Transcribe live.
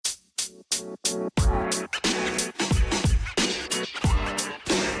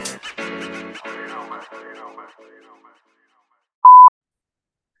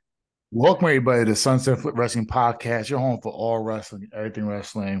Welcome everybody to Sunset Flip Wrestling Podcast. Your home for all wrestling, everything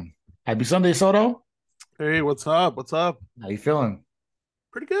wrestling. Happy Sunday, Soto. Hey, what's up? What's up? How you feeling?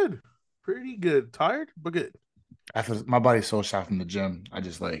 Pretty good. Pretty good. Tired, but good. After my body's so shot from the gym,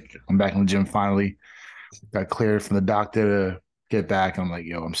 I'm back in the gym finally. Got cleared from the doctor to get back. I'm like,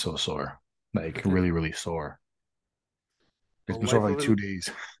 yo, I'm so sore, like really, really sore. The It's been sore life for of like 2 an days.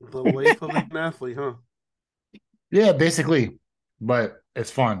 the life of an athlete, huh? Yeah, basically, but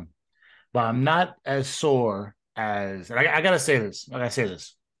it's fun. But I'm not as sore as. And I gotta say this. I gotta say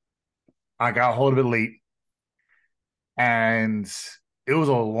this. I got a hold of it late. And it was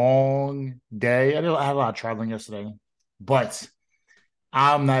a long day. I had a lot of traveling yesterday, but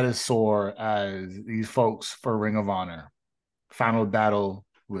I'm not as sore as these folks for Ring of Honor. Final battle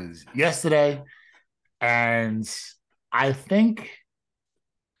was yesterday, and I think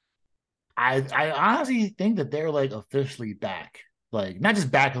I honestly think that they're like officially back. Like not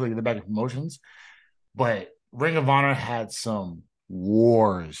just back like the back of promotions, but Ring of Honor had some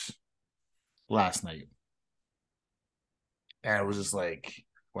wars last night. And it was just like,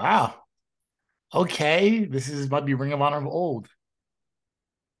 wow, okay, this is might be Ring of Honor of old.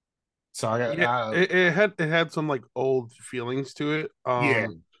 So I got Yeah, it had some like old feelings to it. yeah,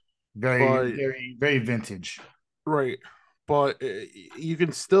 very, But very, very vintage. right, but you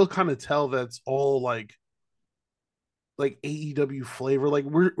can still kind of tell that's all like AEW flavor. Like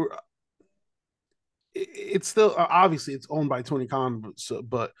it's still obviously it's owned by Tony Khan,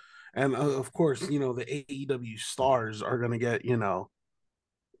 but and of course the AEW stars are gonna get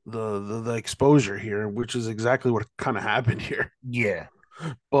the exposure here, which is exactly what kind of happened here. Yeah,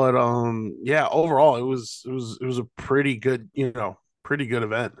 But yeah, overall it was a pretty good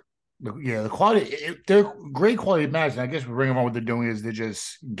event. yeah. The quality, they're great quality matches. And I guess with Ring of Honor, what they're doing is they're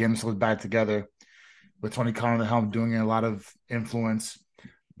just getting themselves back together with Tony Khan at the helm, doing a lot of influence.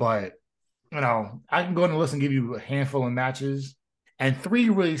 But I can go on the list and give you a handful of matches, and three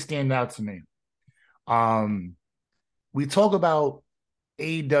really stand out to me. Um, we talk about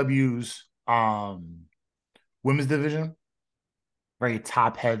AEW's women's division, very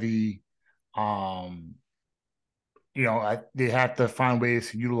top heavy. Um, they have to find ways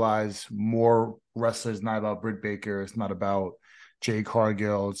to utilize more wrestlers. It's not about Britt Baker. It's not about Jade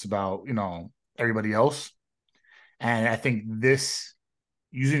Cargill. It's about everybody else. And I think this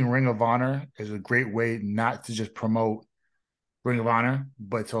using Ring of Honor is a great way not to just promote Ring of Honor,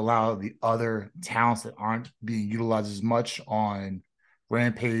 but to allow the other talents that aren't being utilized as much on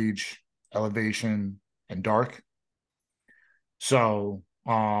Rampage, Elevation, and Dark. So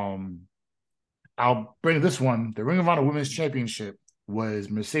I'll bring this one. The Ring of Honor Women's Championship was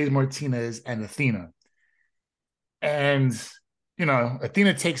Mercedes Martinez and Athena. And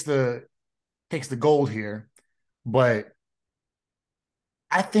Athena takes the gold here, but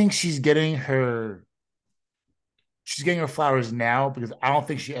I think she's getting her flowers now because I don't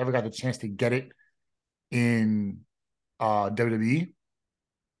think she ever got the chance to get it in WWE.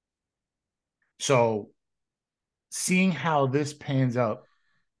 So seeing how this pans out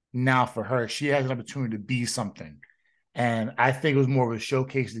now for her, she has an opportunity to be something. And I think it was more of a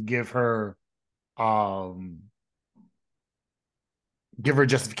showcase to um give her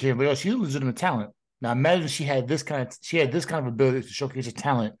justification. Like, oh, she's a legitimate talent. Now imagine she had this kind of ability to showcase her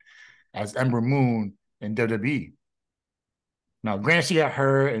talent as Ember Moon in WWE. Now, granted, she got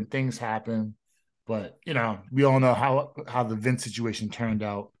hurt and things happen, but we all know how the Vince situation turned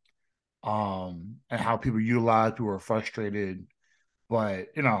out, and how people utilized, people were frustrated. But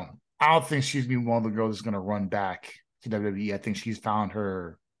I don't think she's gonna be one of the girls that's gonna run back to WWE. I think she's found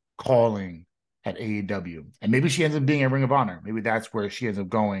her calling at AEW, and maybe she ends up being a Ring of Honor. Maybe that's where she ends up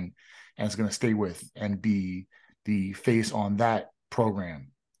going, and it's gonna stay with and be the face on that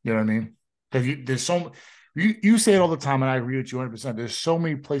program. You know what I mean? Because you say it all the time, and I agree with you 100%. There's so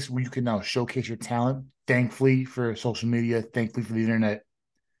many places where you can now showcase your talent. Thankfully for social media, thankfully for the internet.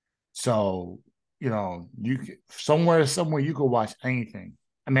 So you somewhere you could watch anything.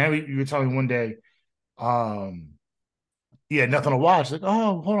 I mean, you were telling me one day, um, you had nothing to watch. Like,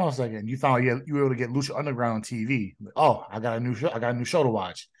 oh, hold on a second. You found you were able to get Lucha Underground on TV. Like, oh, I got a new show. I got a new show to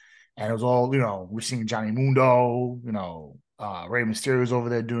watch, and it was all we're seeing Johnny Mundo. Rey Mysterio's over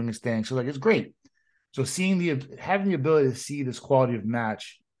there doing his thing. So like, it's great. So having the ability to see this quality of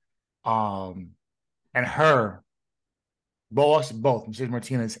match, um, and her both Mercedes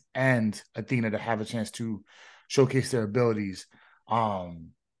Martinez and Athena to have a chance to showcase their abilities.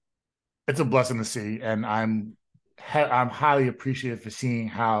 Um, it's a blessing to see, and I'm highly appreciative for seeing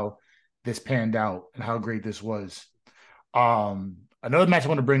how this panned out and how great this was. Another match I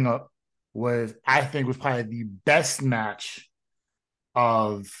want to bring up was I think was probably the best match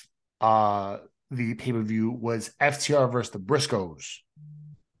of uh the pay-per-view was FTR versus the Briscoes.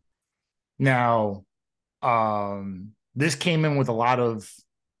 Now, this came in with a lot of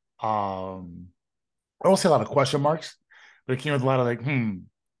I don't say a lot of question marks, but it came with a lot of like,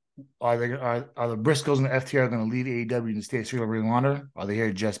 are the Briscoes and the FTR going to lead AEW in the State Street of Ring of Honor? Are they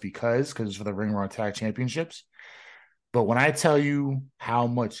here just because it's for the Ring of Honor Tag Championships? But when I tell you how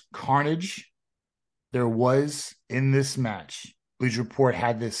much carnage there was in this match, Bleacher Report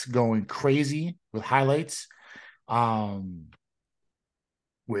had this going crazy with highlights,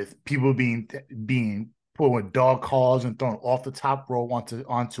 with people being put with dog calls and thrown off the top rope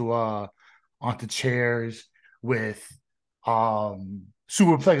onto chairs, with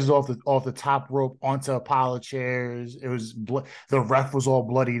superplexes off the top rope onto a pile of chairs. It was the ref was all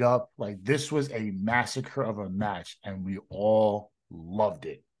bloodied up. Like, this was a massacre of a match, and we all loved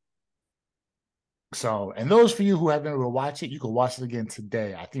it. So, and those for you who haven't been able to watch it, you can watch it again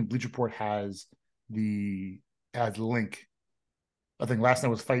today. I think Bleacher Report has the link. I think last night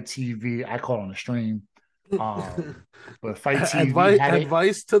was Fight TV. I caught on the stream. But Fight TV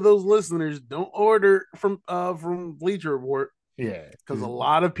advice to those listeners: don't order from Bleacher Report. Yeah, because a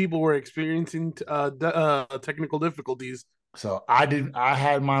lot of people were experiencing technical difficulties. So I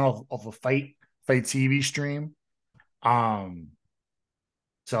had mine off a Fight TV stream.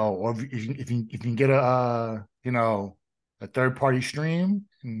 So, or if you can get a third party stream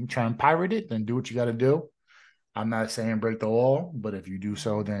and try and pirate it, then do what you got to do. I'm not saying break the law, but if you do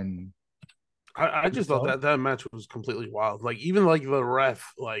so, then I just thought that match was completely wild. Like, even like the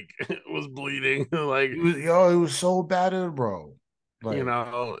ref like was bleeding. Like, it was so battered, bro. Like,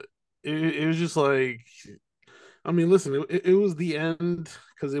 it was just like, I mean, listen, it was the end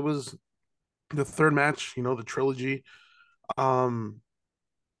because it was the third match, the trilogy.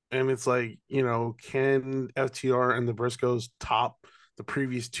 And it's like, can FTR and the Briscoes top the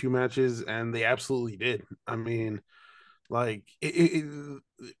previous two matches? And they absolutely did. I mean, like,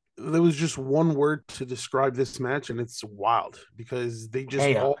 there was just one word to describe this match, and it's wild, because they just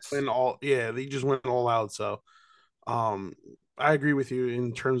they just went all out. So, I agree with you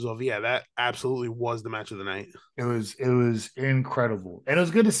in terms of, that absolutely was the match of the night. It was incredible, and it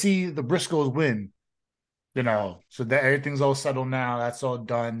was good to see the Briscoes win. So that everything's all settled now. That's all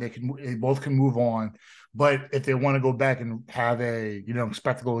done. They both can move on. But if they want to go back and have a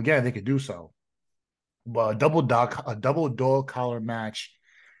spectacle again, they could do so. But a double dog collar match,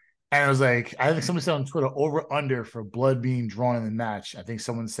 and it was like, I think somebody said on Twitter, over under for blood being drawn in the match. I think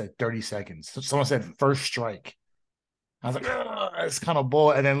someone said 30 seconds. Someone said first strike. I was like, it's kind of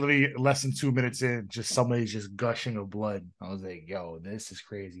bull. And then literally less than 2 minutes in, just somebody's just gushing of blood. I was like, yo, this is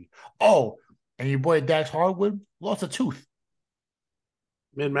crazy. Oh, and your boy Dax Hardwood lost a tooth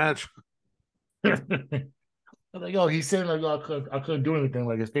mid-match. I was like, yo, he's saying like, I couldn't do anything.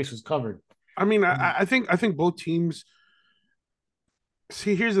 Like, his face was covered. I mean, I think both teams.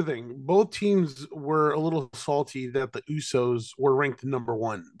 See, here's the thing: both teams were a little salty that the Usos were ranked number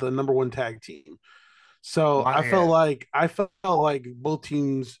one, the number one tag team. So I felt like both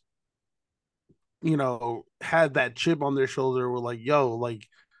teams, had that chip on their shoulder. Were like, yo, like,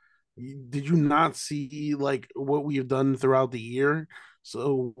 did you not see like what we have done throughout the year?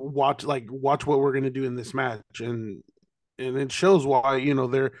 So watch what we're gonna do in this match, and it shows why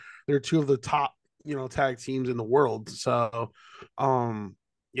they're two of the top tag teams in the world. So,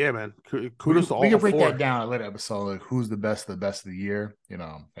 yeah, man, kudos to all. We can break that down in a later episode, like who's the best of the year.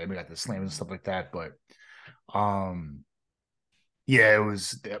 Maybe got the slams and stuff like that, but yeah, it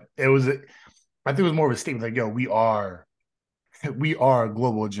was. I think it was more of a statement like, yo, we are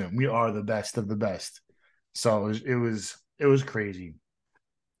Global Gym. We are the best of the best. So it was crazy.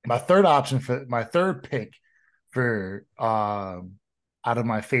 My third pick for out of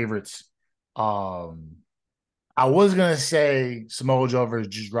my favorites, I was gonna say Samoa Joe versus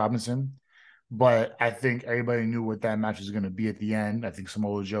Juice Robinson, but I think everybody knew what that match was gonna be at the end. I think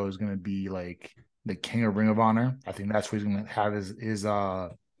Samoa Joe is gonna be like the king of Ring of Honor. I think that's where he's gonna have his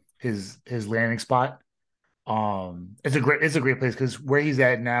landing spot. It's a great place because where he's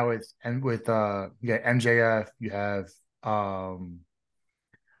at now with MJF, you have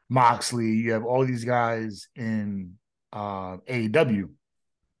Moxley, you have all these guys in AEW.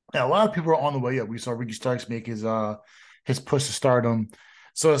 And a lot of people are on the way up. We saw Ricky Starks make his push to stardom.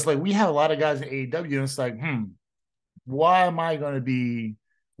 So it's like we have a lot of guys in AEW, and it's like, why am I going to be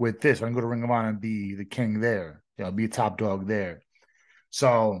with this? I'm going to go to Ring of Honor and be the king there, be a top dog there.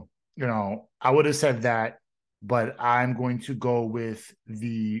 So, I would have said that but I'm going to go with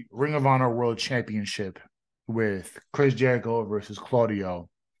the Ring of Honor World Championship with Chris Jericho versus Claudio,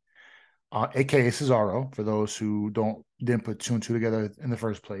 aka Cesaro, for those who didn't put two and two together in the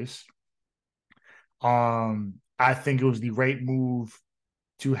first place. I think it was the right move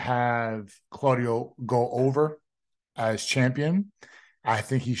to have Claudio go over as champion. I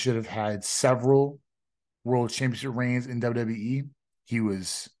think he should have had several world championship reigns in WWE. He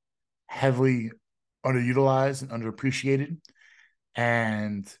was heavily underutilized and underappreciated.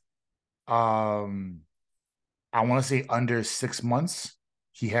 And I want to say under 6 months,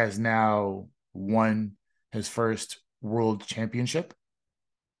 he has now won his first world championship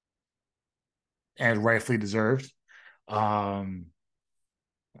and rightfully deserved. Um,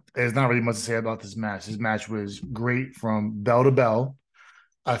 there's not really much to say about this match. This match was great from bell to bell.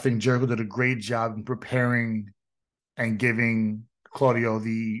 I think Jericho did a great job in preparing and giving Claudio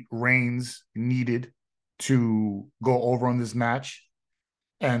the reins needed to go over on this match.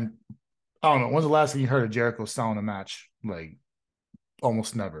 And I don't know, when's the last time you heard of Jericho selling a match? Like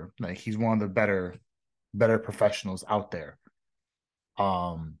almost never. Like he's one of the better professionals out there.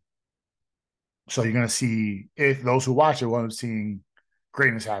 Um, so you're gonna see, if those who watch it will end up seeing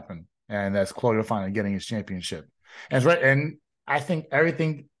greatness happen, and that's Claudio finally getting his championship. And I think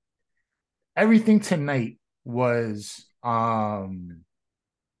everything tonight was done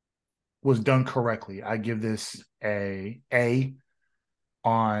correctly. I give this a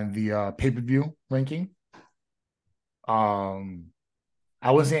on the pay-per-view ranking. Um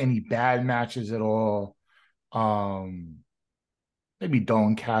I wasn't any bad matches at all. Um Maybe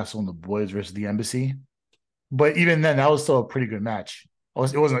Dolan Castle and the Boys versus the Embassy. But even then, that was still a pretty good match.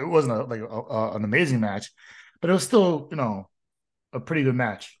 It wasn't an amazing match, but it was still, a pretty good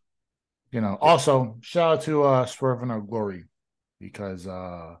match. Also shout out to Swerve and Our Glory, because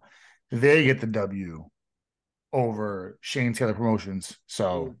they get the W over Shane Taylor Promotions.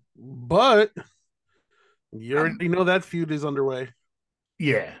 So But you um, already know that feud is underway.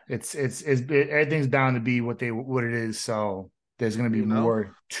 yeah, everything's bound to be what it is. So there's gonna be You know,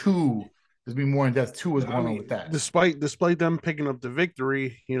 more to there's gonna be more in depth to what's I going on mean, with that. despite them picking up the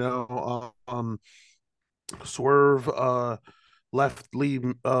victory, Swerve left Lee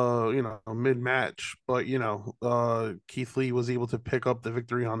mid match, but Keith Lee was able to pick up the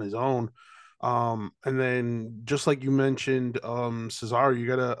victory on his own. And then just like you mentioned, Cesaro, you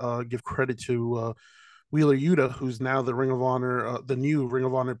gotta give credit to Wheeler Yuta, who's now the Ring of Honor, the new Ring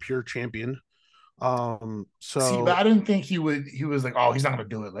of Honor Pure Champion. See, but So I didn't think he would. He was like, oh, he's not gonna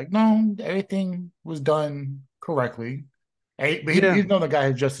do it. Like, no, everything was done correctly. But yeah, he's another guy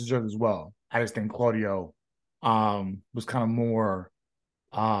who just deserved as well. I just think Claudio was kind of more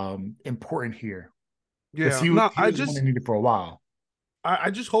important here, because yeah. he No, he was the one they needed for a while.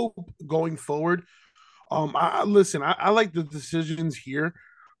 I just hope going forward. I listen. I like the decisions here.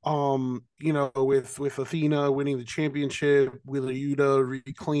 With Athena winning the championship, Wheeler Yuta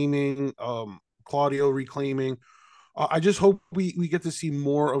reclaiming, Claudio reclaiming. I just hope we get to see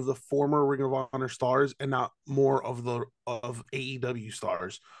more of the former Ring of Honor stars and not more of the of AEW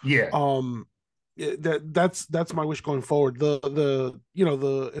stars. Yeah, Um, that's my wish going forward. The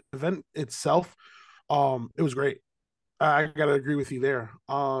event itself, it was great. I gotta agree with you there.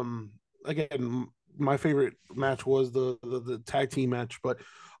 Again, my favorite match was the tag team match, but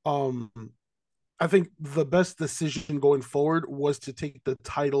um, I think the best decision going forward was to take the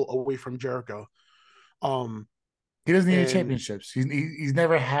title away from Jericho. Um, he doesn't need any and championships. He's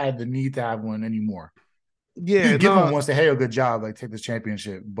never had the need to have one anymore. You yeah, can give him no, once to, hey, a good job, like take this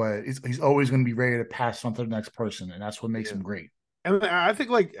championship, but he's always going to be ready to pass on to the next person, and that's what makes yeah, him great. and I think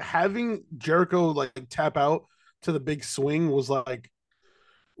like having Jericho like tap out to the big swing was like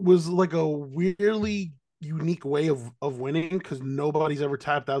a weirdly unique way of winning because nobody's ever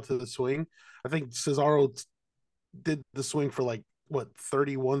tapped out to the swing. I think Cesaro did the swing for like what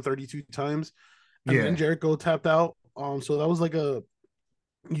 31, 32 times, and then Yeah, Jericho tapped out. So that was like a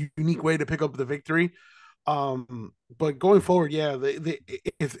unique way to pick up the victory. But going forward, yeah,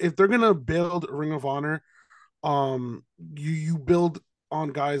 if they're gonna build Ring of Honor, you build on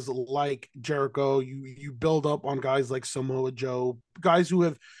guys like Jericho, you build up on guys like Samoa Joe, guys who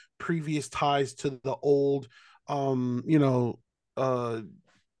have previous ties to the old, um, you know, uh,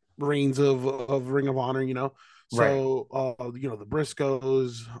 reigns of Ring of Honor, right. So the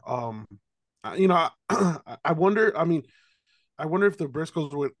Briscoes, I wonder. I mean, I wonder if the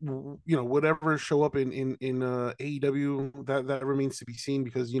Briscoes would ever show up in AEW. That remains to be seen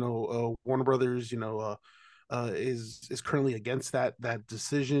because Warner Brothers is currently against that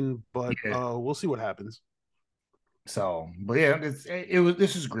decision, but Yeah. we'll see what happens. So, but yeah, it was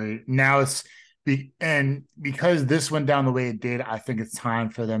this is great. Now And because this went down the way it did, I think it's time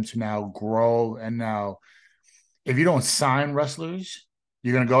for them to now grow. And now, if you don't sign wrestlers,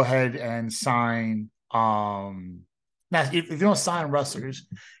 you're gonna go ahead and sign. Now, if you don't sign wrestlers,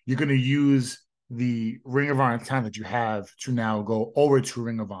 you're gonna use the Ring of Honor time that you have to now go over to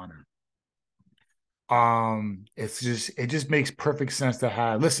Ring of Honor. It just makes perfect sense to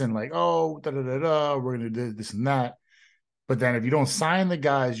have listen, like, oh, da da da da, we're gonna do this and that. But then if you don't sign the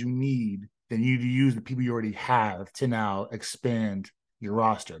guys you need, then you use the people you already have to now expand your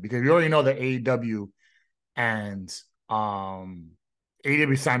roster. Because you already know that AEW and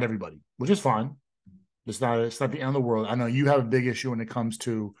AEW signed everybody, which is fine. It's not the end of the world. I know you have a big issue when it comes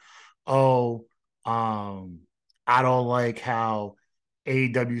to, oh, I don't like how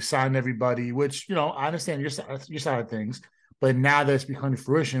AEW signed everybody, which I understand your side of things. But now that it's becoming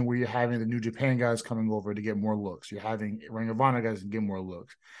fruition, where you're having the New Japan guys coming over to get more looks, you're having Ring of Honor guys to get more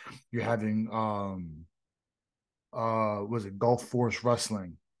looks, you're having was it Gulf Force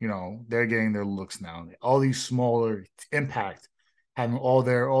Wrestling? They're getting their looks now. All these smaller Impact having all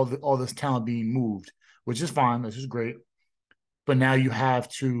this talent being moved, which is fine. This is great. But now you have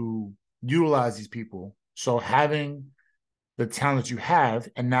to utilize these people. So having the talent you have,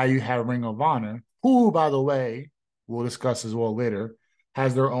 and now you have Ring of Honor, who, by the way, we'll discuss as well later,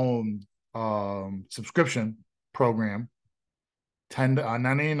 has their own subscription program,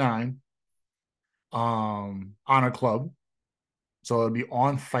 9.99, Honor Club. So it'll be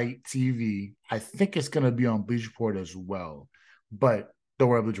on Fight TV. I think it's gonna be on Bleach Report as well, but don't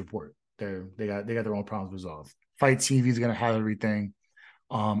worry about Bleach Report. They got their own problems resolved. Fight TV is gonna have everything.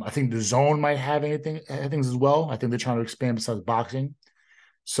 I think the Zone might have things as well. I think they're trying to expand besides boxing.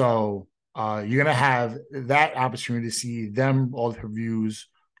 So you're gonna have that opportunity to see them, all the reviews,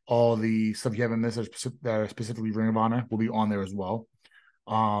 all the stuff you haven't missed that are specifically Ring of Honor will be on there as well.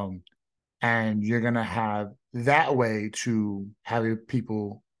 And you're gonna have that way to have your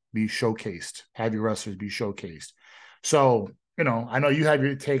people be showcased, have your wrestlers be showcased. So I know you have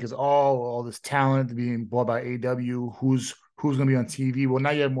your take as all this talent being bought by AEW. Who's going to be on TV? Well,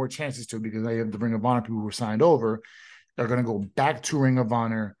 now you have more chances to, because now you have the Ring of Honor people who were signed over. They're going to go back to Ring of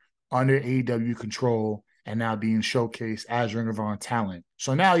Honor under AEW control and now being showcased as Ring of Honor talent.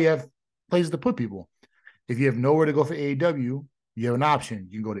 So now you have places to put people. If you have nowhere to go for AEW, you have an option.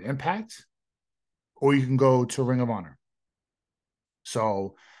 You can go to Impact or you can go to Ring of Honor.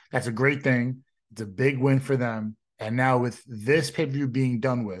 So that's a great thing. It's a big win for them. And now with this pay-per-view being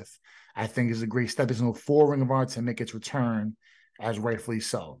done with, I think is a great stepping stone for Ring of Honor to make its return as rightfully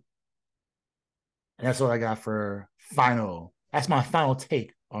so. And that's all I got for final. That's my final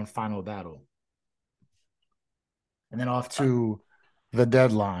take on Final Battle. And then off to the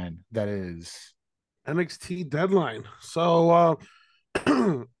deadline that is NXT Deadline. So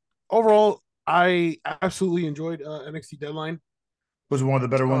overall, I absolutely enjoyed NXT Deadline. Was one of the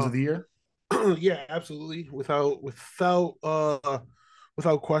better ones of the year. Yeah, absolutely, without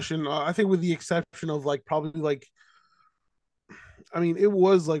question. I think with the exception of probably I mean, it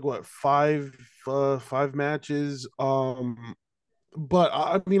was what, five matches. But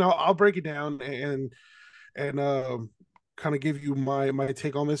I mean, I'll break it down and kind of give you my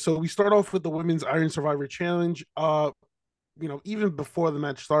take on this. So we start off with the Women's Iron Survivor Challenge. Even before the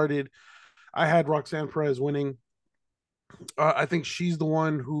match started, I had Roxanne Perez winning. I think she's the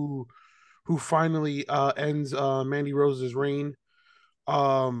one who finally ends Mandy Rose's reign.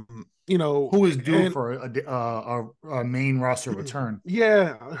 Who is due for a main roster return?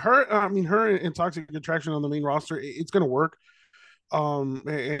 Yeah, her. I mean, her and Toxic Attraction on the main roster, it's gonna work. And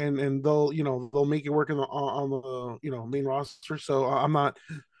they'll make it work on the main roster. So I'm not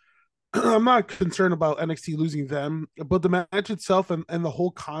I'm not concerned about NXT losing them, but the match itself and the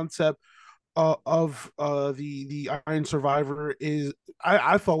whole concept of the Iron Survivor is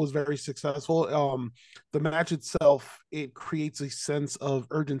I thought was very successful. The match itself, it creates a sense of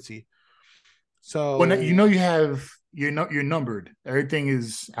urgency. So well, you're numbered. Everything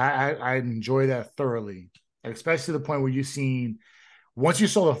is I enjoy that thoroughly, especially the point where you've seen once you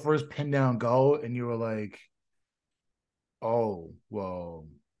saw the first pin down go and you were like, oh well,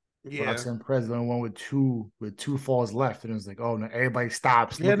 yeah, Roxanne President one with two falls left, and it was like, oh no, everybody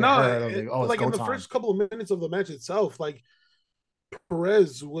stops. Yeah, look no, at her. And I was like, oh, it's like go in the time. first couple of minutes of the match itself,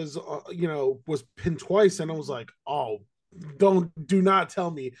 Perez was was pinned twice, and I was like, oh, do not tell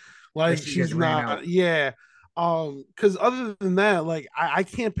me she's not. Yeah, because other than that, I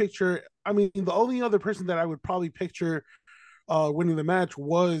can't picture. I mean, the only other person that I would probably picture winning the match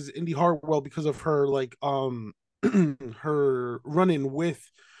was Indy Hartwell because of her her run-in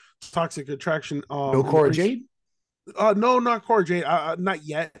with Toxic Attraction. No Cora Jade. No, not Cora Jade. Not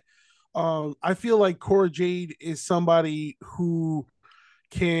yet. I feel like Cora Jade is somebody who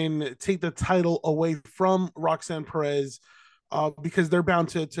can take the title away from Roxanne Perez, because they're bound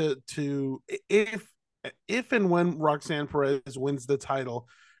to if and when Roxanne Perez wins the title,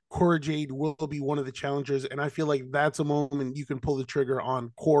 Cora Jade will be one of the challengers, and I feel like that's a moment you can pull the trigger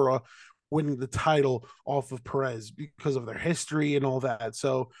on Cora winning the title off of Perez because of their history and all that.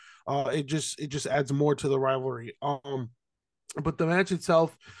 So it just adds more to the rivalry. But the match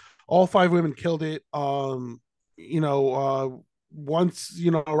itself, all five women killed it. Once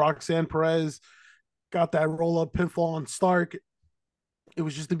Roxanne Perez got that roll up pinfall on Stark, it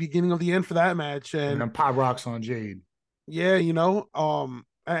was just the beginning of the end for that match. And And then pop rocks on Jade. yeah,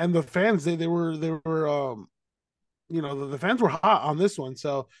 and the fans they were the fans were hot on this one.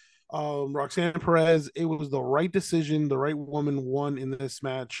 So Roxanne Perez, it was the right decision. The right woman won in this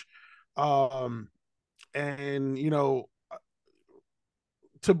match. Um, and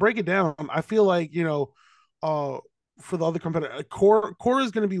to break it down, I feel like for the other competitor, Core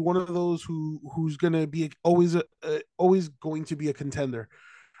is going to be one of those who's going to be always going to be a contender.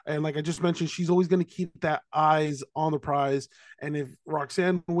 And like I just mentioned, she's always going to keep that eyes on the prize. And if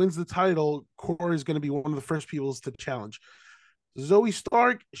Roxanne wins the title, Core is going to be one of the first people to challenge. Zoe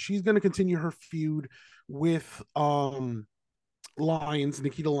Stark, she's going to continue her feud with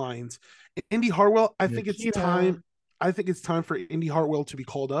Nikita Lyons. Indy Hartwell, I think it's Nikita. time. I think it's time for Indy Hartwell to be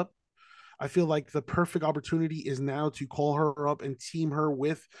called up. I feel like the perfect opportunity is now to call her up and team her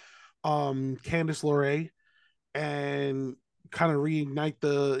with Candice LeRae and kind of reunite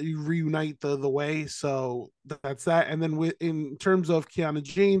the way. So that's that. And then in terms of Kiana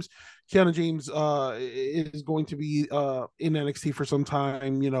James is going to be in NXT for some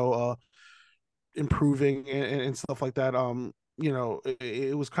time, improving and stuff like that.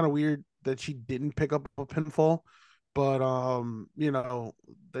 It was kind of weird that she didn't pick up a pinfall, but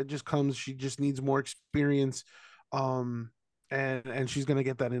that just comes. She just needs more experience, and she's gonna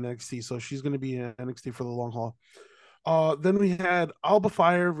get that in NXT. So she's gonna be in NXT for the long haul. Then we had Alba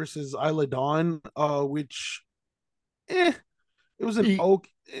Fire versus Isla Dawn, which, it was an okay.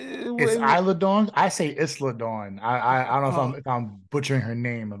 It's Isla Dawn. I say Isla Dawn. I don't know if Uh, I'm butchering her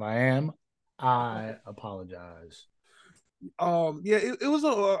name. If I am, I apologize. yeah, it was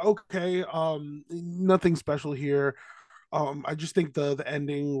okay. Nothing special here. I just think the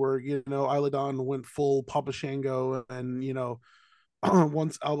ending where Isla Dawn went full Papa Shango, and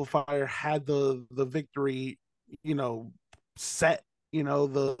once Alba Fire had the victory, you know, set,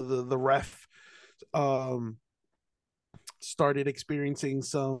 the ref um started experiencing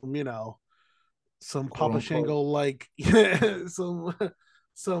some Quote Papa unquote. Shango like some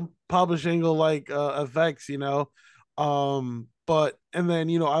Papa Shango like effects, but and then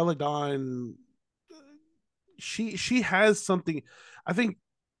Isla Dawn, she has something, I think,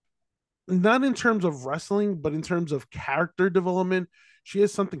 not in terms of wrestling, but in terms of character development, she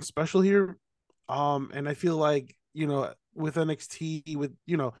has something special here. And I feel like, with NXT, with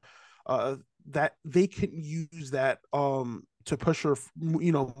uh that they can use that to push her,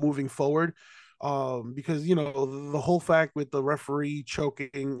 moving forward. Because the whole fact with the referee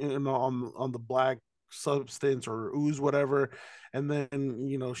choking, on the black substance or ooze, whatever, and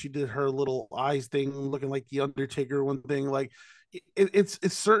then she did her little eyes thing, looking like the Undertaker, one thing, like it's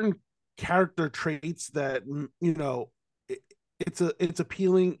certain character traits that, it, it's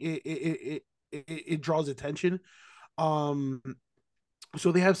appealing, it draws attention. um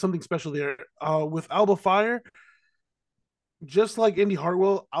so they have something special there. With Alba Fire, just like Indy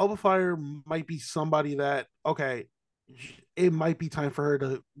Hartwell, Alba Fire might be somebody that, okay, it might be time for her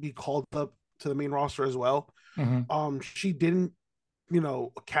to be called up to the main roster as well. Mm-hmm. She didn't,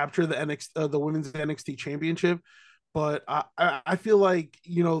 capture the women's NXT championship, but I feel like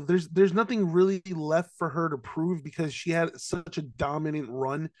there's nothing really left for her to prove, because she had such a dominant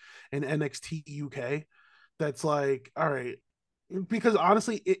run in NXT UK. That's like, all right, because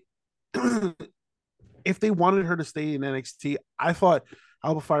honestly, if they wanted her to stay in NXT, I thought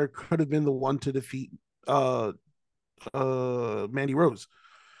Alba Fire could have been the one to defeat uh Mandy Rose,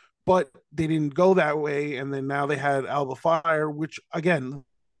 but they didn't go that way, and then now they had Alba Fire, which again,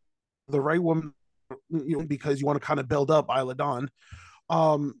 the right woman, because you want to kind of build up Isla Dawn.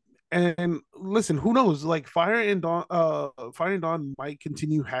 Um, and listen, who knows? Like Fire and Dawn might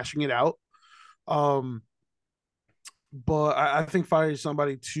continue hashing it out. Um, but I think Fire is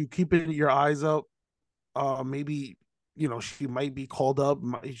somebody to keep in your eyes up. Maybe she might be called up.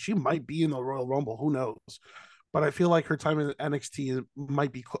 She might be in the Royal Rumble. Who knows? But I feel like her time in NXT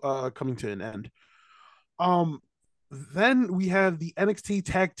might be coming to an end. Um, then we have the NXT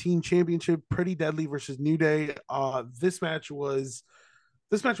Tag Team Championship, Pretty Deadly versus New Day. This match was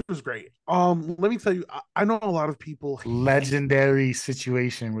This match was great. Let me tell you, I know a lot of people hate, Legendary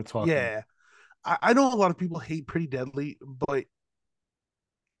situation we're talking. yeah, I know a lot of people hate Pretty Deadly, but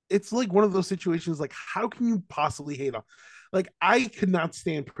it's like one of those situations like how can you possibly hate on, like I could not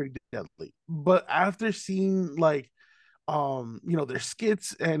stand Pretty Deadly, but after seeing like their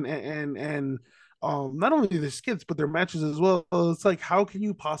skits and not only their skits but their matches as well, it's like how can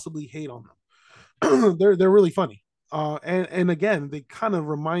you possibly hate on them? They're really funny. And again, they kind of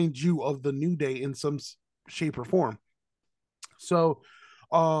remind you of the New Day in some shape or form. So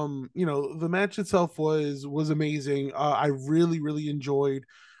the match itself was amazing. I really enjoyed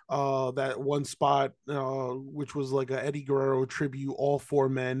that one spot, which was like a Eddie Guerrero tribute, all four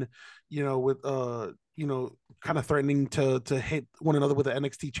men, with kind of threatening to hit one another with the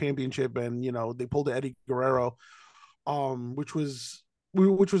NXT championship, and they pulled the Eddie Guerrero, which was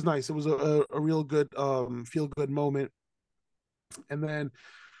nice. It was a real good feel good moment. And then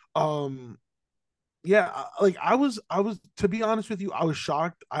um yeah, like I was to be honest with you, I was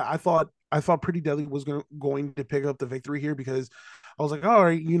shocked. I thought Pretty Deadly was going to pick up the victory here, because I was like, all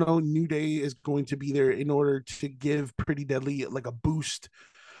right, New Day is going to be there in order to give Pretty Deadly like a boost.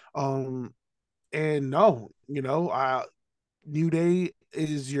 Um, and no, New Day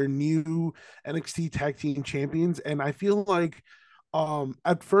is your new NXT Tag Team Champions, and I feel like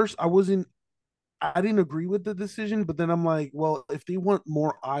at first I didn't agree with the decision, but then I'm like, well, if they want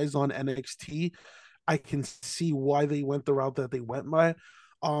more eyes on NXT, I can see why they went the route that they went by.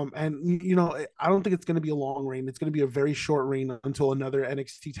 And I don't think it's going to be a long reign. It's going to be a very short reign until another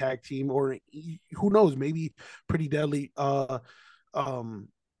NXT tag team, or who knows, maybe Pretty Deadly um,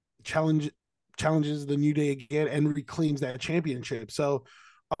 challenge challenges the New Day again and reclaims that championship. So,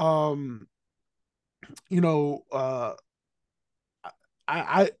 um, you know, uh,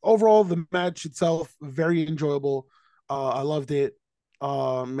 I overall the match itself very enjoyable. I loved it.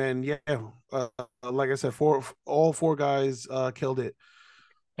 And yeah, uh, like I said, all four guys killed it.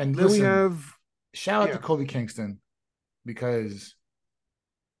 And Then we listen, have, shout out to yeah, Kobe Kingston because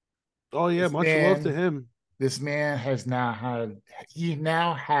oh yeah, this much love to man, him. this man has now had he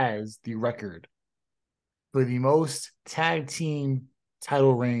now has the record for the most tag team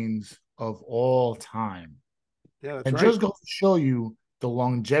title reigns of all time. Yeah, that's And right. just goes to show you the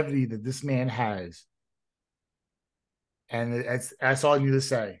longevity that this man has. And that's all I need to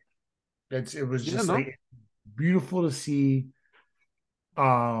say. It was Yeah, just no, like beautiful to see.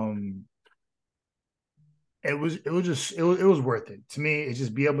 Um, it was worth it to me. It's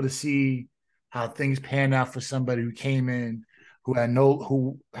just be able to see how things panned out for somebody who came in who had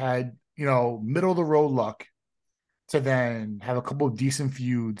middle of the road luck to then have a couple of decent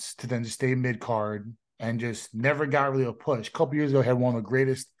feuds to then just stay mid card and just never got really a push. A couple years ago, had one of the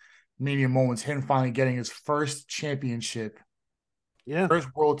greatest Mania moments, him finally getting his first championship, yeah, first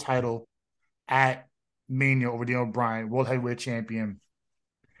world title at Mania over Daniel Bryan, world heavyweight champion.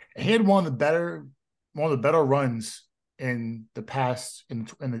 And he had one of the better runs in the past in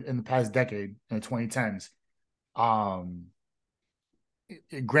the past decade in the 2010s. Um,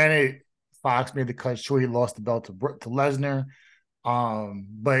 Granted, Fox made the cut. Sure, he lost the belt to Lesnar.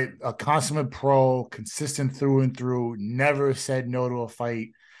 But a consummate pro, consistent through and through, never said no to a fight,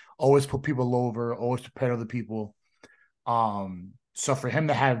 always put people over, always prepared other people. So for him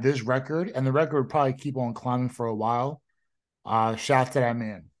to have this record, and the record would probably keep on climbing for a while. Shout out to that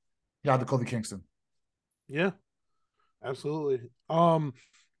man. Shout out to Kofi Kingston. yeah, absolutely.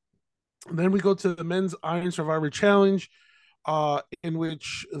 Then we go to the men's Iron Survivor Challenge, in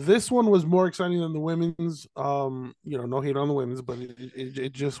which this one was more exciting than the women's. No hate on the women's, but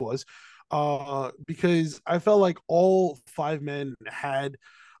it just was. Because I felt like all five men had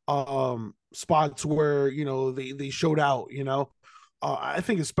spots where they showed out. I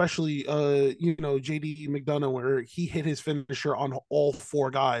think especially JD McDonough, where he hit his finisher on all four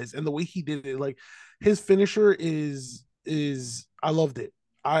guys, and the way he did it, like his finisher is I loved it.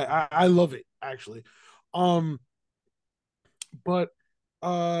 I love it actually. Um, but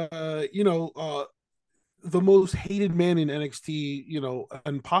the most hated man in NXT,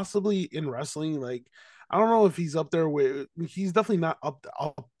 and possibly in wrestling, like I don't know if he's up there with, he's definitely not up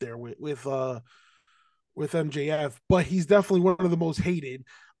there with MJF, but he's definitely one of the most hated.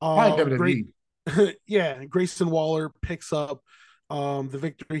 Probably Great, WWE. yeah. Grayson Waller picks up the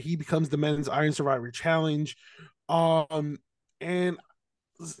victory. He becomes the men's Iron Survivor Challenge. Um, and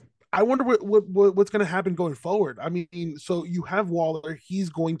I wonder what's going to happen going forward. I mean, so you have Waller. He's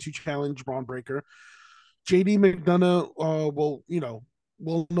going to challenge Braun Breaker. JD McDonough,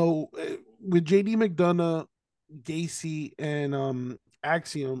 we'll know with JD McDonough, Gacy, and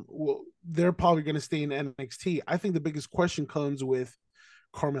Axiom. Well, they're probably going to stay in NXT. I think the biggest question comes with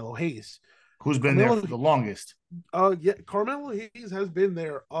Carmelo Hayes. Who's been there Carmelo for the longest? yeah, Carmelo Hayes has been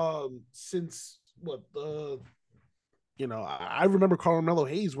there since what I remember Carmelo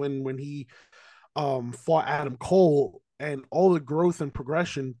Hayes when he fought Adam Cole and all the growth and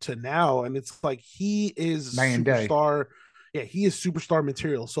progression to now, and it's like he is Night and day. superstar. Yeah, he is superstar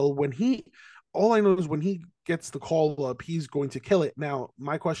material. So all I know is when he gets the call up, he's going to kill it. Now,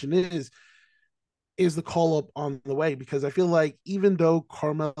 my question is the call up on the way? Because I feel like even though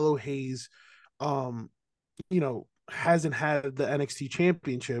Carmelo Hayes, um, hasn't had the NXT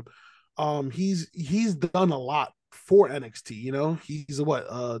championship, he's done a lot for NXT. He's a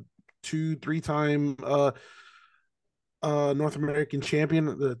what 2 3 time North American champion.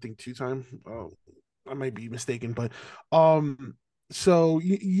 I think 2 time. I might be mistaken, but so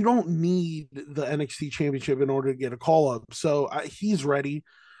you don't need the NXT championship in order to get a call up. So he's ready.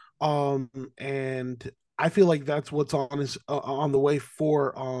 And I feel like that's what's on the way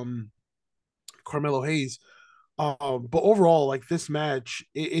for Carmelo Hayes. But overall, like this match,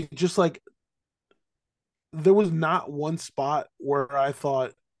 it just like there was not one spot where I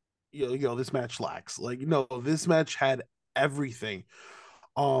thought, this match lacks. Like, no, this match had everything.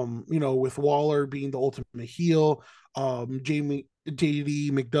 With Waller being the ultimate heel, JD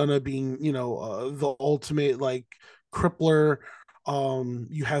McDonough being, the ultimate like crippler.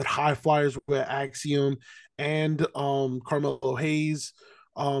 You had high flyers with Axiom and Carmelo Hayes.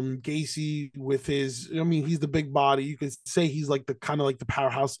 Gacy with he's the big body. You could say he's like the kind of like the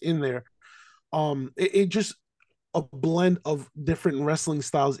powerhouse in there. It just a blend of different wrestling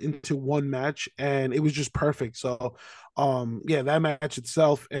styles into one match, and it was just perfect. So yeah, that match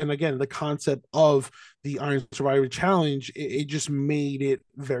itself, and again the concept of the Iron Survivor Challenge, it just made it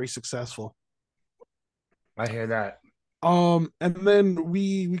very successful. I hear that. And then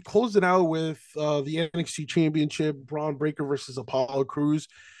we closed it out with the NXT Championship, Braun Breaker versus Apollo Crews.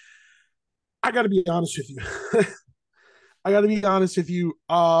 I gotta be honest with you. I gotta be honest with you.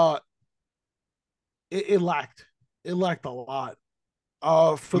 It lacked. It lacked a lot.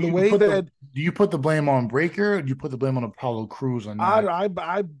 For the way that do you put the blame on Breaker or do you put the blame on Apollo Crews on that?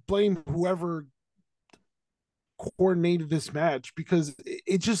 I blame whoever coordinated this match because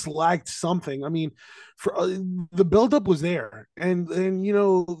it just lacked something. I mean, for the buildup was there, and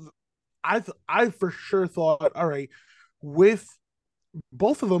I for sure thought, all right, with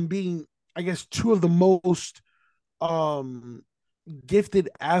both of them being, I guess, two of the most um gifted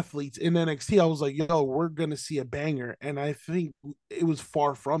athletes in NXT, I was like, yo, we're gonna see a banger. And I think it was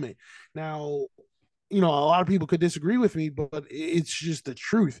far from it. Now, a lot of people could disagree with me, but it's just the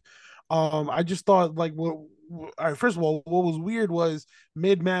truth. I just thought like all right, first of all, what was weird was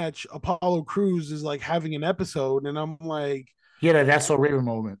mid-match, Apollo Crews is like having an episode, and I'm like, Yeah, that's so Raven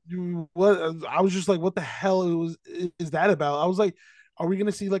moment. what? I was just like, what the hell is that about? I was like, are we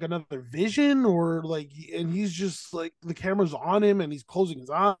gonna see like another vision or like? And he's just like the camera's on him and he's closing his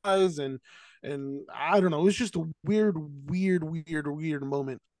eyes and I don't know. It was just a weird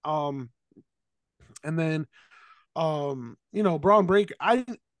moment. And then Braun Break.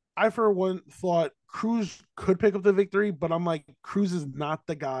 I for one thought Cruz could pick up the victory, but I'm like, Cruz is not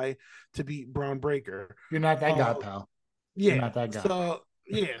the guy to beat Braun Breaker. You're not that guy, pal. You're Yeah. not that guy.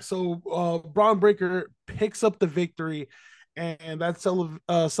 So Braun Breaker picks up the victory, and that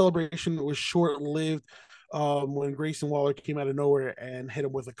celebration was short lived when Grayson Waller came out of nowhere and hit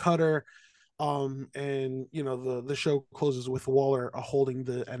him with a cutter. And the show closes with Waller holding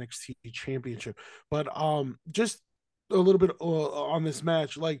the NXT championship. But just a little bit on this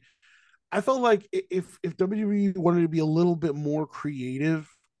match, like I felt like if WWE wanted to be a little bit more creative,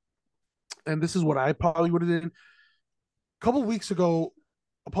 and this is what I probably would have done. A couple of weeks ago,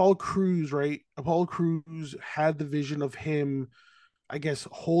 Apollo Crews, right? Apollo Crews had the vision of him, I guess,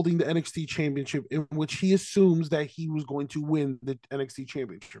 holding the NXT championship, in which he assumes that he was going to win the NXT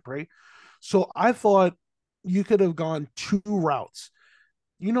championship, right? So I thought you could have gone two routes.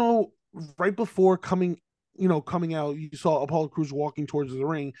 Right before coming out, you saw Apollo Crews walking towards the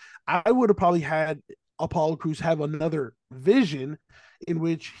ring. I would have probably had Apollo Crews have another vision in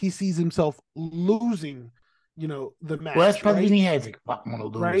which he sees himself losing, the Well, that's match, probably right? he has like fuck one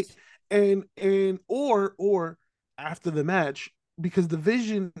of Right. those. And or after the match, because the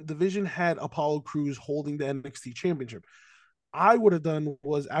vision had Apollo Crews holding the NXT championship. I would have done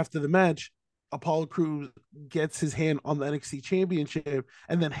was after the match, Apollo Crews gets his hand on the NXT championship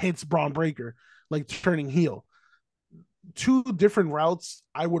and then hits Braun Breaker, like turning heel. Two different routes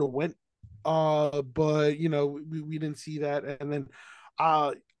I would have went, but we didn't see that. And then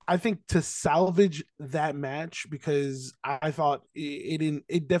I think to salvage that match, because I thought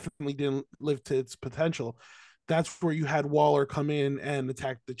it definitely didn't live to its potential. that's where you had Waller come in and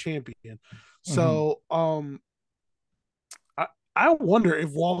attack the champion. Mm-hmm. So I, I wonder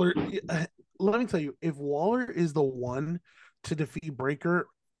if Waller. Let me tell you, if Waller is the one to defeat Breaker,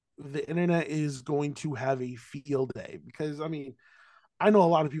 the internet is going to have a field day because I mean, I know a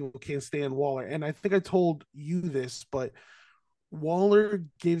lot of people can't stand Waller, and I think I told you this, but Waller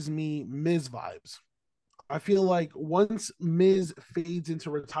gives me Miz vibes. I feel like once Miz fades into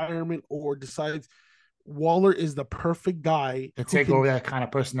retirement or decides Waller is the perfect guy To who take can over that kind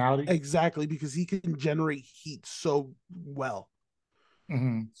of personality. exactly because he can generate heat so well.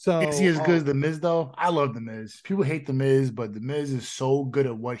 Mm-hmm. Is he So, as good as the Miz though? I love the Miz. People hate the Miz, but the Miz is so good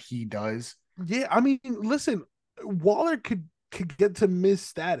at what he does. yeah, I mean, listen, Waller could get to Miz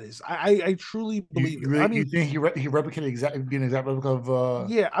status. I truly believe You it. I really you mean, think he replicated exactly being an exact replica of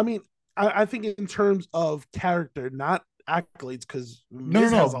yeah, I mean, I think in terms of character, not accolades, because no, no,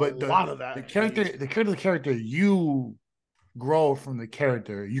 Miz no, has a but lot of that accolades. the character you grow from the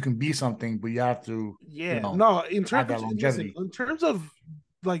character. You can be something, but you have to, Yeah, no, in have that terms, listen, longevity. in terms of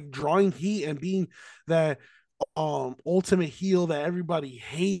like drawing heat and being that ultimate heel that everybody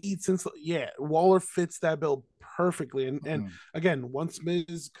hates and so, yeah, Waller fits that bill perfectly. And Mhm. again, once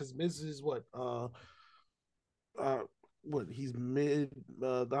Miz, because Miz is uh what he's mid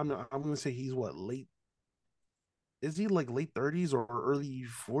I'm gonna say he's what late, is he like late 30s or early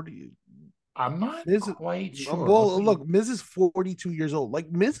 40s? I'm not Miz, quite sure. I'll well, tell you, look, Miz is 42 years old. Like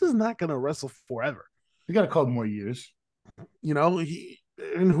Miz is not gonna wrestle forever. we got a couple more years. You know,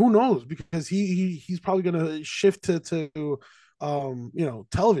 and who knows because he's probably going to shift to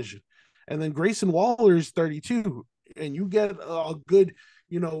television, and then Grayson Waller is 32, and you get a good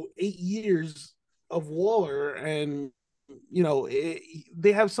 8 years of Waller, and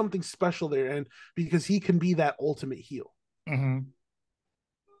they have something special there, and because he can be that ultimate heel, Hmm.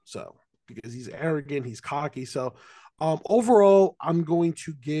 so because he's arrogant, he's cocky, so overall, I'm going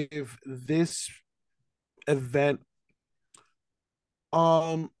to give this event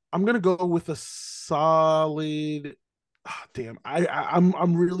I'm gonna go with a solid. Damn,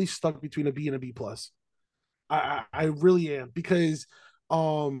 I'm really stuck between a B and a B plus. I really am because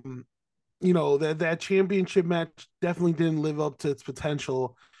um that championship match definitely didn't live up to its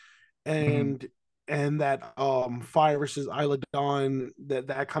potential, Hmm. and that Fire versus Isla Dawn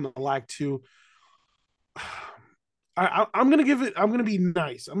that kind of lacked too. I'm gonna give it. I'm gonna be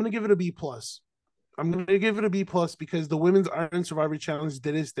nice. I'm gonna give it a B plus. I'm gonna give it a B plus because the women's Iron Survivor Challenge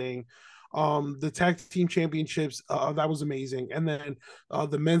did its thing. The tag team championships that was amazing, and then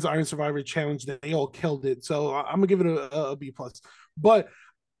the men's Iron Survivor Challenge they all killed it. So I'm gonna give it a B plus. But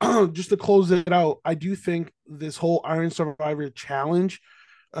just to close it out, I do think this whole Iron Survivor Challenge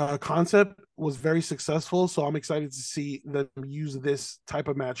concept was very successful. So I'm excited to see them use this type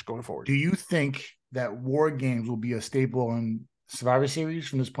of match going forward. Do you think that War Games will be a staple in Survivor Series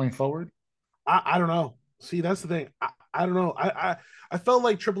from this point forward? I don't know. See, that's the thing. I don't know. I felt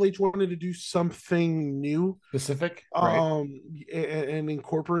like Triple H wanted to do something new, Specific, right? um, and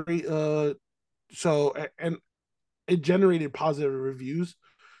incorporate. So and it generated positive reviews,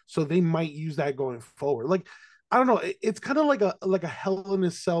 so they might use that going forward. Like, I don't know. It's kind of like a Hell in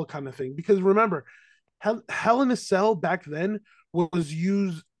a Cell kind of thing because remember, Hell in a Cell back then was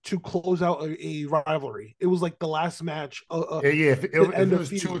used to close out a rivalry. It was like the last match Yeah, yeah. to If end it a was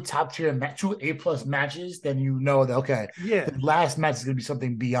two feud. top tier, two A plus matches, then you know that okay, Yeah, the last match is going to be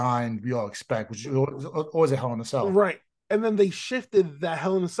something beyond we all expect, which is always a Hell in a Cell. right. And then they shifted that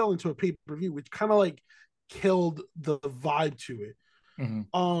Hell in a Cell into a pay per view, which kind of like killed the vibe to it.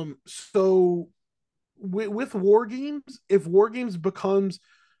 Mm-hmm. So with War Games, if War Games becomes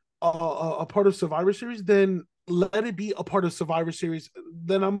a part of Survivor Series, then let it be a part of Survivor Series.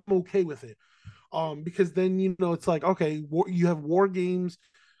 Then I'm okay with it. Because then it's like okay, you have War Games.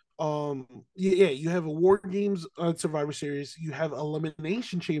 Yeah, you have a War Games Survivor Series. You have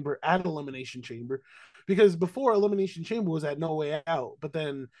Elimination Chamber at Elimination Chamber, because before Elimination Chamber was at No Way Out, but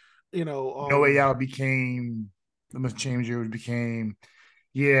then you know, No Way um, Out became the most changer. It became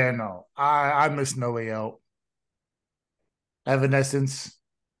yeah, no, I miss No Way Out. Evanescence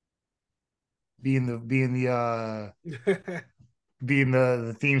being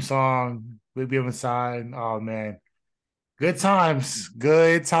the theme song, Baby Up Inside. Oh man, good times,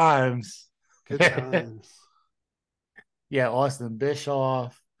 good times. good times. Yeah, Austin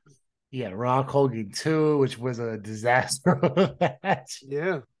Bischoff. Yeah, Rock Hogan too, which was a disaster match.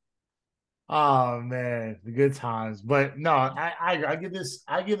 Yeah, Oh man, the good times. But no, I give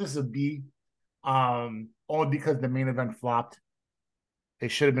this a B. Only because the main event flopped. It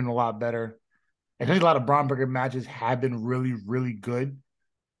should have been a lot better. I think a lot of Braun Breaker matches have been really, really good,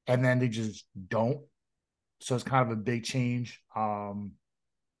 and then they just don't. so it's kind of a big change.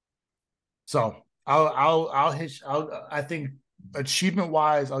 So I'll hit. I think achievement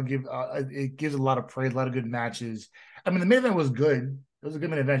wise, I'll give it gives a lot of praise, a lot of good matches. I mean, the main event was good. It was a good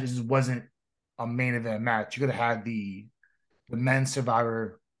main event. It just wasn't a main event match. You could have had the men's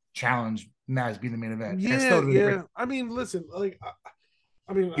Survivor Challenge match be the main event, and it still Yeah, would have been great. yeah. I mean, listen, like,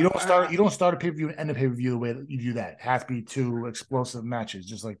 I mean, You don't start a pay per view and end a pay per view the way that you do that. It has to be two explosive matches,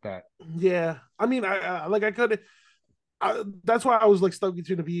 just like that. yeah. I mean, like I could. That's why I was like stuck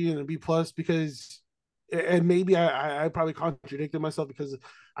between a B and a B plus because, and maybe I probably contradicted myself because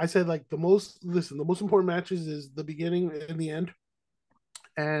I said like the most important matches is the beginning and the end,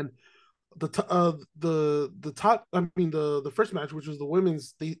 and the top. I mean the first match, which was the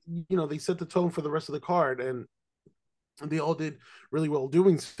women's, they set the tone for the rest of the card, and they all did really well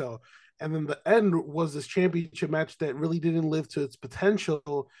doing so. And then the end was this championship match that really didn't live to its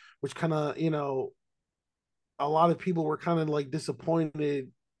potential, which kind of, a lot of people were kind of like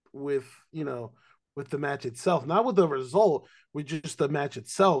disappointed with, with the match itself, not with the result, with just the match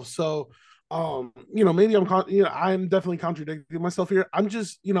itself. So, maybe I'm definitely contradicting myself here. I'm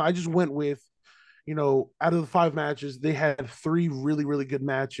just, I just went with, out of the 5 matches, they had 3 really, really good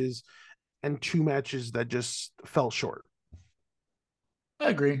matches and 2 matches that just fell short. I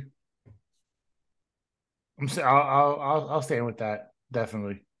agree. I'll stand with that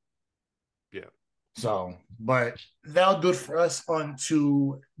definitely. Yeah. So, but that'll do it for us on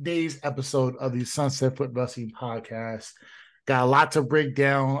today's episode of the Sunset Foot Wrestling Podcast. Got a lot to break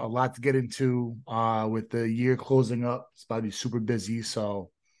down, a lot to get into with the year closing up. It's about to be super busy. So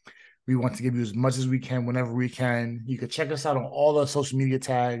we want to give you as much as we can whenever we can. You can check us out on all the social media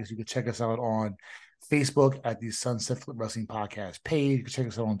tags. You can check us out on Facebook at the Sunset Flip Wrestling Podcast page. You can check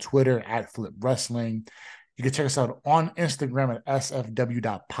us out on Twitter at Flip Wrestling. You can check us out on Instagram at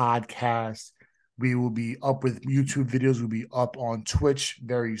sfw.podcast. We will be up with YouTube videos. We'll be up on Twitch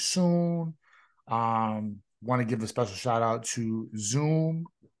very soon. Want to give a special shout out to Zoom.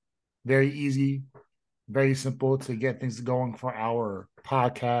 Very easy, very simple to get things going for our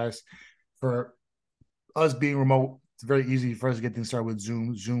podcast. For us being remote, it's very easy for us to get things started with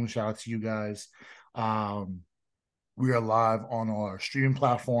Zoom. Zoom, shout out to you guys. We are live on our streaming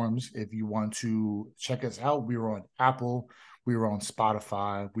platforms. If you want to check us out, we are on Apple, we were on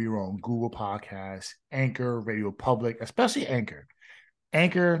Spotify, we were on Google Podcasts, Anchor, Radio Public, especially Anchor.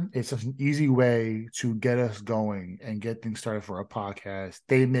 Anchor is such an easy way to get us going and get things started for our podcast.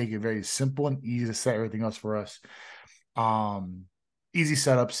 They make it very simple and easy to set everything else for us. Easy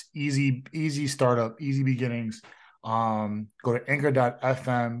setups, easy startup, easy beginnings. Go to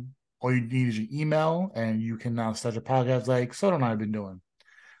anchor.fm. All you need is your email, and you can now start your podcast like Soto and I have been doing.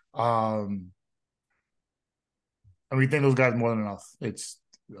 And we think those guys more than enough.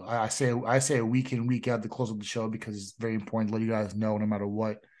 I say a week in, week out to close up the show because it's very important to let you guys know no matter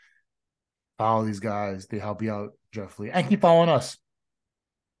what. Follow these guys. They help you out dreadfully. And keep following us.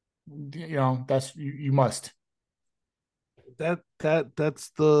 That's you must. That's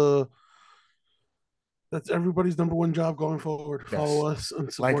everybody's number one job going forward. Yes. Follow us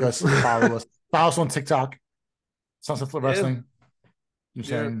and support us. Follow us. Follow us on TikTok. Sunset Flip Wrestling. You're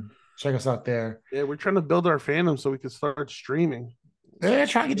saying check us out there. Yeah, we're trying to build our fandom so we can start streaming. Yeah,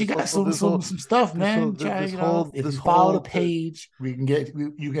 trying to get you guys some stuff, man. If you follow the page,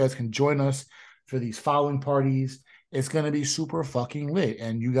 you guys can join us for these following parties. It's gonna be super fucking lit,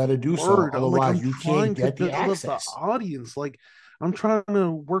 and you got to do so. Otherwise, you can't get the access. The audience, like, I'm trying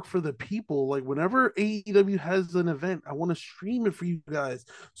to work for the people. Like, whenever AEW has an event, I want to stream it for you guys,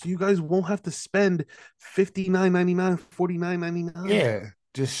 so you guys won't have to spend $59.99, $49.99. Yeah,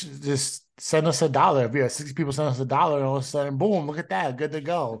 just send us $1. If we have 60 people send us $1, all of a sudden, boom, look at that, good to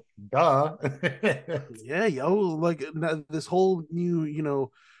go. Duh. Yeah, yo, like this whole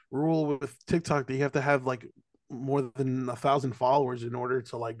new, rule with TikTok that you have to have like more than 1,000 followers in order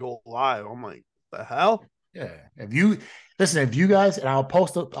to like go live. I'm like, the hell? Yeah. If you guys, and I'll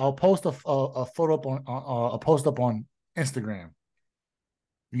post a photo up on a post up on Instagram.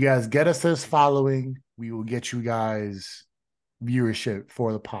 You guys get us this following, we will get you guys viewership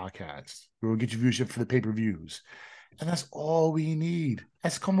for the podcast. We will get you viewership for the pay-per-views. And that's all we need.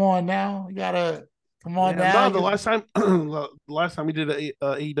 Come on now. You gotta come on now. No, the last time we did a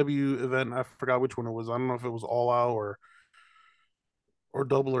AEW event, I forgot which one it was. I don't know if it was All Out or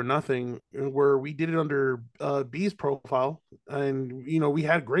Double or Nothing, where we did it under B's profile, and we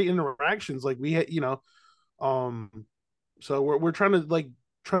had great interactions. Like we had, so we're trying to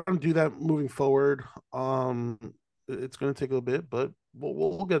do that moving forward. It's going to take a little bit, but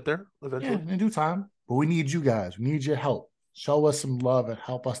we'll get there eventually. Yeah, in due time. But we need you guys. We need your help. Show us some love and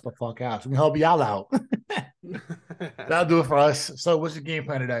help us the fuck out. So we can help y'all out. That'll do it for us. So, what's your game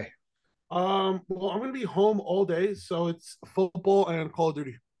plan today? Well, I'm gonna be home all day, so it's football and Call of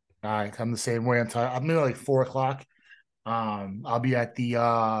Duty. All right, I'm the same way. I'm maybe like 4 o'clock. I'll be at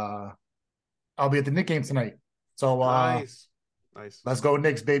the Nick game tonight. So Nice, nice. let's go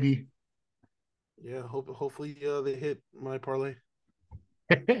Knicks, baby. Yeah, hopefully they hit my parlay.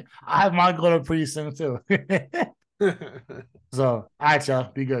 I have mine going up pretty soon too. So, all right,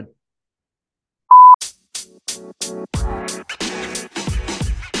 y'all. Be good.